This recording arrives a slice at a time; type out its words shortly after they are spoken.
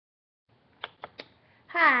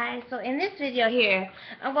Hi, so in this video here,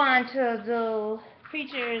 I'm going to do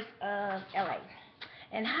Preachers of LA.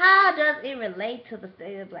 And how does it relate to the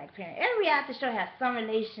state of the black parent? Every reality show has some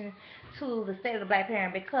relation to the state of the black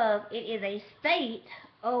parent because it is a state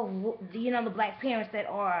of, the black parents that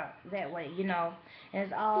are that way, And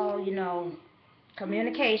it's all,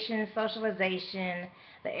 communication, socialization,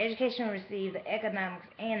 the education received, the economics,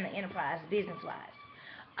 and the enterprise business-wise.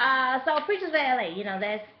 So Preachers of LA,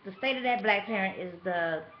 that's the state of that black parent is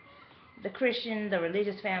the Christian, the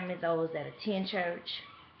religious family, those that attend church,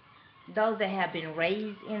 those that have been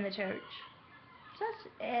raised in the church, such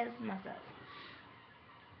as myself.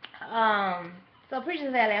 So Preachers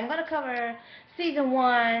of LA, I'm gonna cover season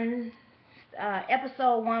 1,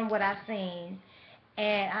 episode 1, what I've seen,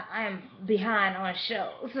 and I am behind on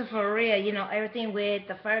shows. So for real, everything with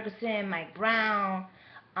the Ferguson, Mike Brown,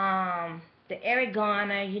 the Eric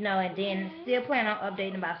Garner, and then still planning on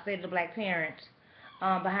updating about State of the Black Parents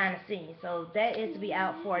behind the scenes. So that is to be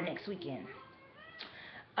out for next weekend.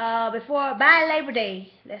 By Labor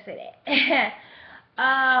Day, let's say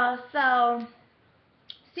that. So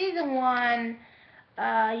season 1,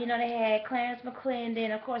 they had Clarence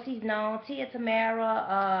McClendon, of course he's known, Tia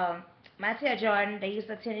Tamara, Mytel Jordan. They used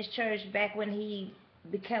to attend his church back when he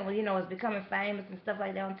was becoming famous and stuff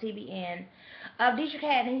like that on TBN. Dettrick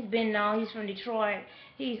Haddon, he's been known. He's from Detroit.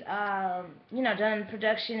 He's done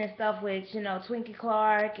production and stuff with Twinkie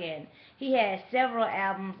Clark, and he has several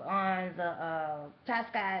albums on the Ty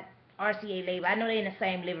Scott RCA label. I know they're in the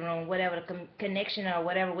same living room, whatever the connection or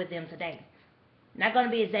whatever with them today. Not gonna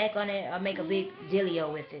be exact on it or make a big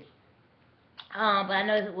dealio with it. But I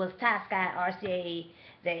know it was Ty Scott RCA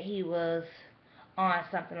that he was on,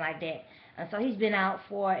 something like that. And so he's been out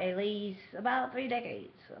for at least about 3 decades.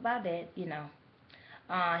 About that,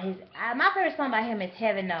 my favorite song by him is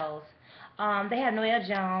Heaven Knows. They have Noel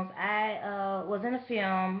Jones. I was in a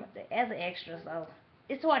film as an extra, so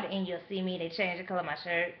it's toward the end you'll see me. They changed the color of my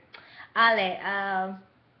shirt. That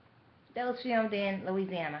was filmed in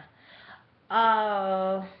Louisiana.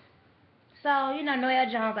 So, Noel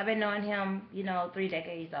Jones, I've been knowing him, 3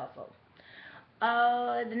 decades also.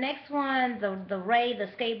 The next one, the Ray, the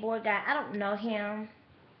skateboard guy, I don't know him.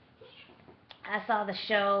 I saw the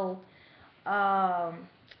show. I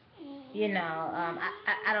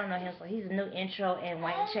don't know him, so he's a new intro, and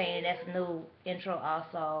White Chaney, that's a new intro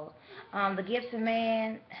also. The Gipson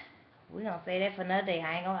man, we gonna say that for another day. It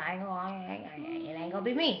ain't gonna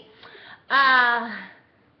be me. But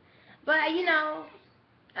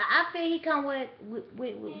I feel he come with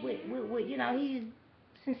he's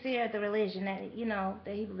sincere at the religion that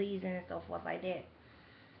that he believes in and so forth like that.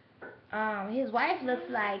 His wife looks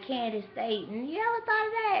like Candace Staten. You ever thought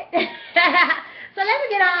of that? So let me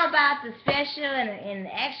get on about the special and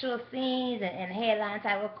the actual scenes and headline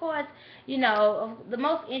type. Of course, the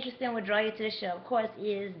most interesting what draw you to the show, of course,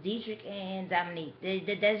 is Dettrick and Dominique.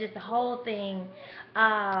 That's just the whole thing.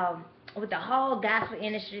 With the whole gospel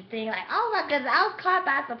industry thing, like, oh my goodness, I was caught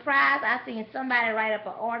by surprise. I seen somebody write up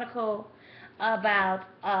an article about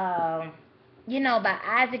about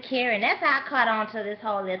Isaac Carey, and that's how I caught on to this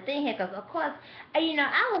whole little thing here, because of course, I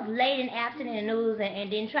was late and absent in the news,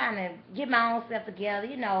 and then trying to get my own stuff together.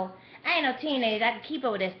 I ain't no teenager. I could keep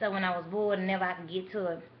up with that stuff when I was bored and never I could get to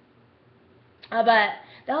it. But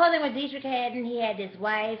the whole thing with Dettrick Haddon, he had this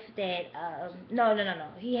wife that, no.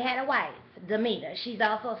 He had a wife, Dominique. She's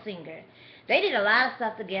also a singer. They did a lot of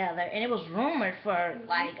stuff together, and it was rumored for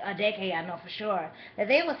like a decade, I know for sure, that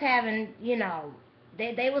they was having,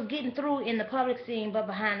 they was getting through in the public scene, but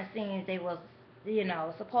behind the scenes they was,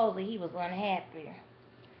 supposedly he was unhappy.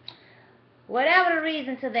 Whatever the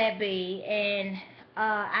reason to that be, and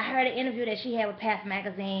I heard an interview that she had with Past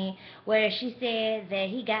Magazine where she said that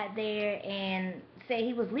he got there and said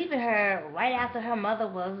he was leaving her right after her mother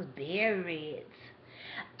was buried.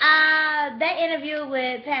 That interview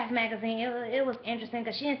with Past Magazine, it was interesting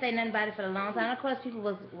because she didn't say nothing about it for a long time. Of course, people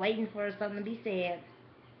was waiting for something to be said.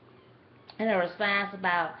 And a response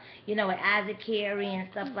about, with Isaac Carey and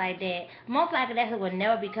stuff like that. Most likely that will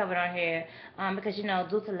never be covered on here because,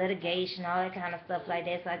 due to litigation, all that kind of stuff like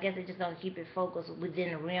that. So I guess they just don't keep it focused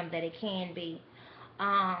within the realm that it can be.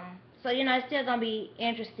 So, it's still going to be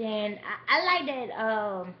interesting. I like that,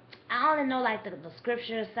 I only know, like, the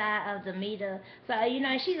scripture side of the meter. So,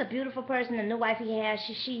 she's a beautiful person. The new wife he has,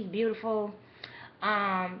 she's beautiful.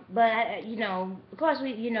 But, of course,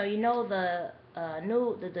 the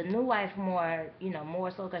new wife more,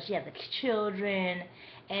 more so because she has the children,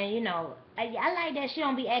 and I like that she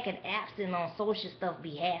don't be acting absent on social stuff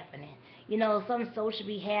be happening. Some social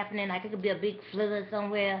be happening, like it could be a big flood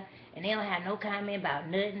somewhere, and they don't have no comment about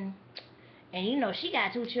nothing. And you know, she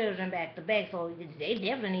got 2 children back to back, so they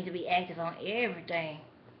definitely need to be active on everything.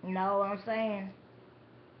 You know what I'm saying?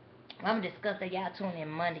 I'm gonna discuss that. Y'all tune in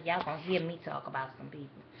Monday. Y'all gonna hear me talk about some people.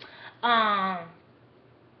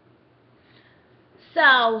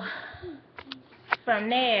 So from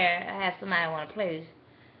there, I have somebody want to play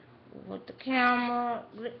with the camera.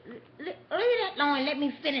 Leave that alone and let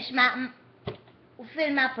me finish my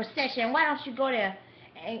procession. Why don't you go there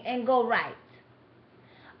and go right?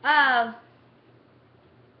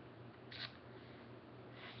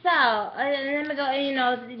 So, let me go, you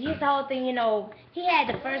know, just the whole thing, you know, he had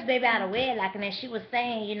the first baby out of wedlock, and then she was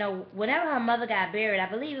saying, you know, whenever her mother got buried, I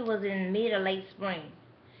believe it was in mid or late spring,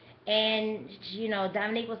 and, you know,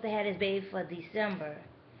 Dominique was to have his baby for December,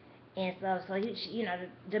 and stuff, so, you know,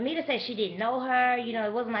 Demeter said she didn't know her, you know,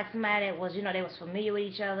 it wasn't like somebody that was, you know, they was familiar with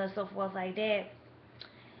each other, so forth like that.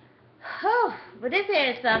 But this here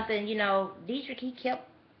is something, you know, Dettrick, he kept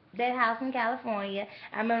that house in California.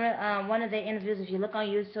 I remember one of the interviews, if you look on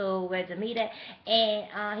YouTube, where Demeter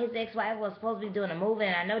and his ex-wife was supposed to be doing a movie,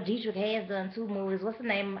 and I know Dettrick has done 2 movies. What's the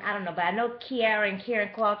name? I don't know, but I know Kiara and Karen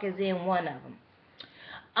Clark is in one of them.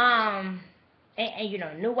 And you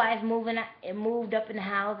know, new wife moved up in the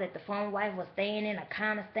house that the former wife was staying in, or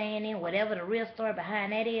kind of staying in, whatever the real story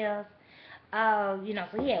behind that is. You know,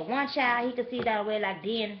 so he had 1 child. He could see that way, like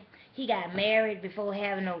then. He got married before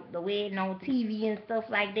having the wedding on TV and stuff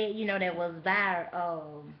like that. You know, that was by,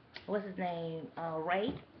 what's his name,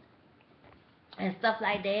 Ray, and stuff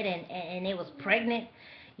like that. And it was pregnant,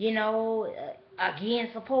 you know,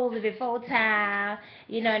 again, supposedly before time.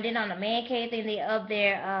 You know, and then on the man cave thing, they up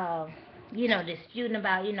there, you know, disputing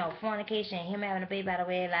about, you know, fornication and him having a baby by the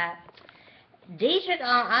wedlock. Dettrick,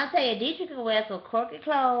 I'll tell you, Dettrick can wear some crooked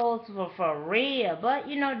clothes for real. But,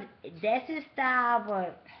 you know, that's his style,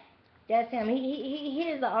 but... That's him. He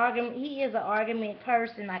is an argument. He is an argument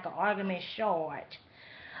person, like an argument short.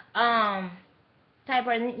 Type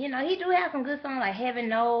person. You know, he do have some good songs like Heaven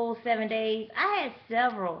Knows, 7 Days. I had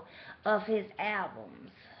several of his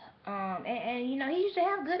albums. And you know, he used to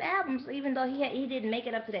have good albums, even though he didn't make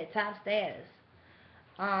it up to that top status.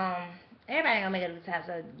 Everybody ain't gonna make it up to the top,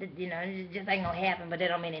 so you know, it just ain't gonna happen. But that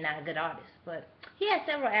don't mean he's not a good artist. But he had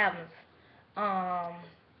several albums.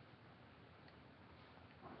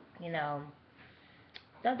 You know,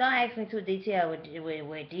 don't ask me too detailed with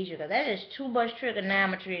Dettrick, because that is too much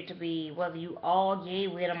trigonometry to be whether you all yay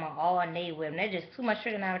with him or all nay with him. That's just too much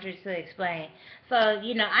trigonometry to explain. So,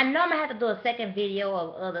 you know, I know I'm going to have to do a second video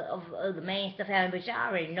of the main stuff happening, but y'all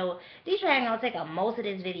already know Dettrick ain't going to take up most of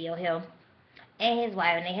this video here, and his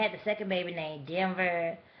wife, and they had the second baby named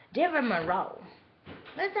Denver Monroe.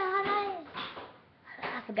 What's that her name?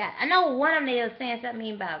 I forgot. I know one of them was saying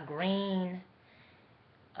something about green.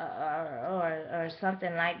 Or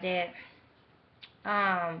something like that.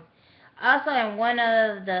 Also in one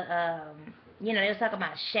of the, you know, they was talking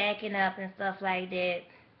about shacking up and stuff like that.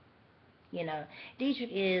 You know,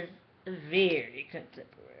 Dettrick is very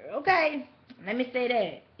contemporary. Okay, let me say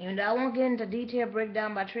that. Even though I won't get into detailed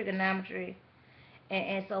breakdown by trigonometry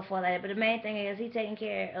and so forth like that, but the main thing is he taking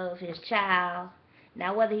care of his child.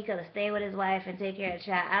 Now, whether he could have stayed with his wife and take care of the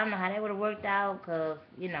child, I don't know how that would have worked out, because,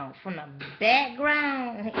 you know, from the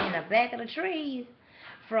background, in the back of the trees,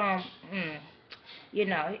 from, you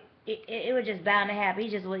know, it was just bound to happen. He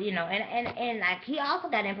just was, you know, and like, he also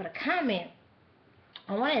got in for the comment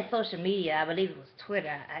on one of his social media, I believe it was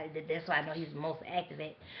Twitter, that's why I know he's most active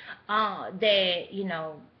at, that, you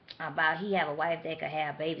know, about he have a wife that could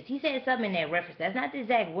have babies. He said something in that reference. That's not the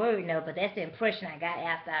exact word, no, but that's the impression I got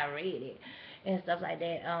after I read it. And stuff like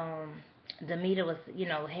that. Demeter was, you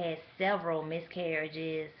know, had several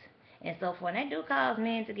miscarriages and so forth. And that do cause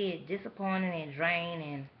men to get disappointed and drained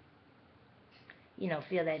and, you know,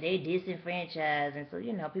 feel that they disenfranchised. And so,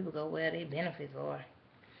 you know, people go where their benefits are.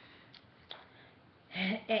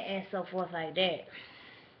 And so forth like that.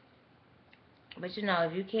 But, you know,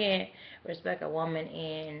 if you can't respect a woman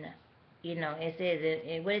in, you know, it says,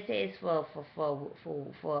 what it says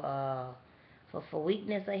for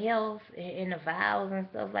weakness or health in the vows and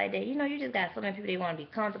stuff like that. You know, you just got so many people, they want to be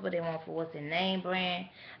comfortable, they want for what's in name brand.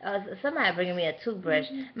 Somebody bringing me a toothbrush.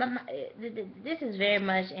 This is very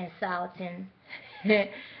much insulting.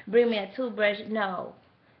 Bring me a toothbrush. No,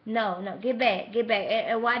 get back.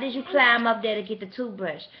 And why did you climb up there to get the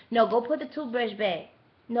toothbrush? No, go put the toothbrush back.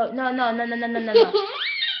 No. No,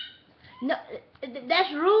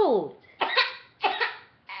 that's rude.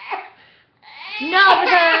 No,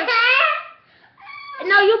 because...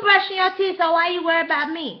 No, you brushing your teeth, so why you worry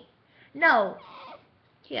about me? No.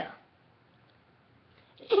 Here.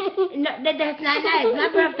 No, that's not nice. My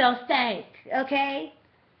breath don't stink, okay?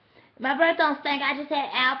 My breath don't stink. I just had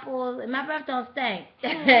apples, and my breath don't stink.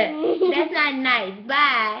 That's not nice.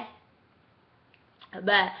 Bye.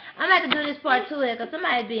 But I'm about to do this part 2 because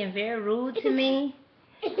somebody's being very rude to me.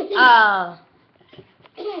 No.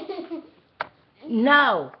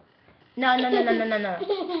 No. I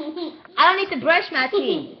don't need to brush my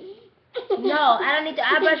teeth. No, I don't need to.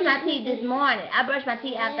 I brushed my teeth this morning. I brushed my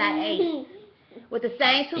teeth after I ate. With the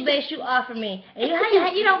same toothpaste you offered me. And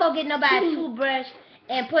you don't go get nobody toothbrush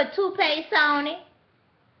and put toothpaste on it.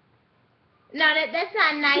 No, that's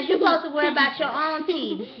not nice. You're supposed to worry about your own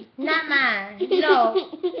teeth, not mine. No.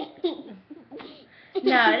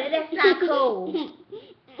 No, that's not cool.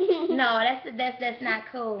 No, that's not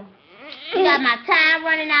cool. I got my time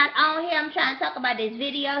running out on here. I'm trying to talk about this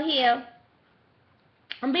video here.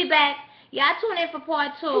 I'll be back. Y'all tune in for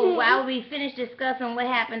part 2 where I will be finished discussing what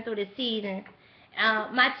happened through the season.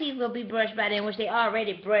 My teeth will be brushed by then, which they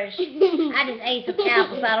already brushed. I just ate some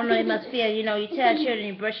apples, so I don't know, it must feel, you know, you tell children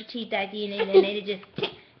you brush your teeth at the end, and then they just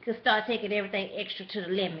can start taking everything extra to the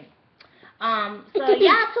limit. So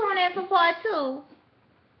y'all tune in for part 2.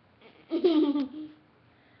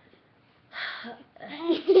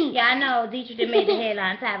 Yeah, I know Dettrick did made the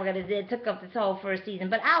headline topic because it took up this whole first season,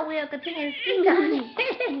 but I will continue to speak on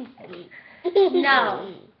it.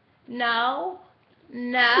 No.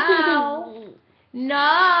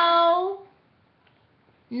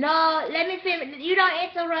 Let me finish. You don't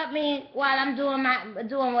interrupt me while I'm doing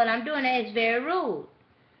what I'm doing. It's very rude.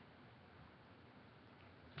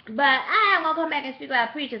 But I am gonna come back and speak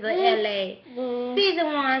about Preachers of LA. Season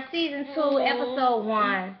 1, Season 2, Episode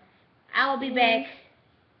 1. I will be back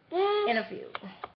in a few.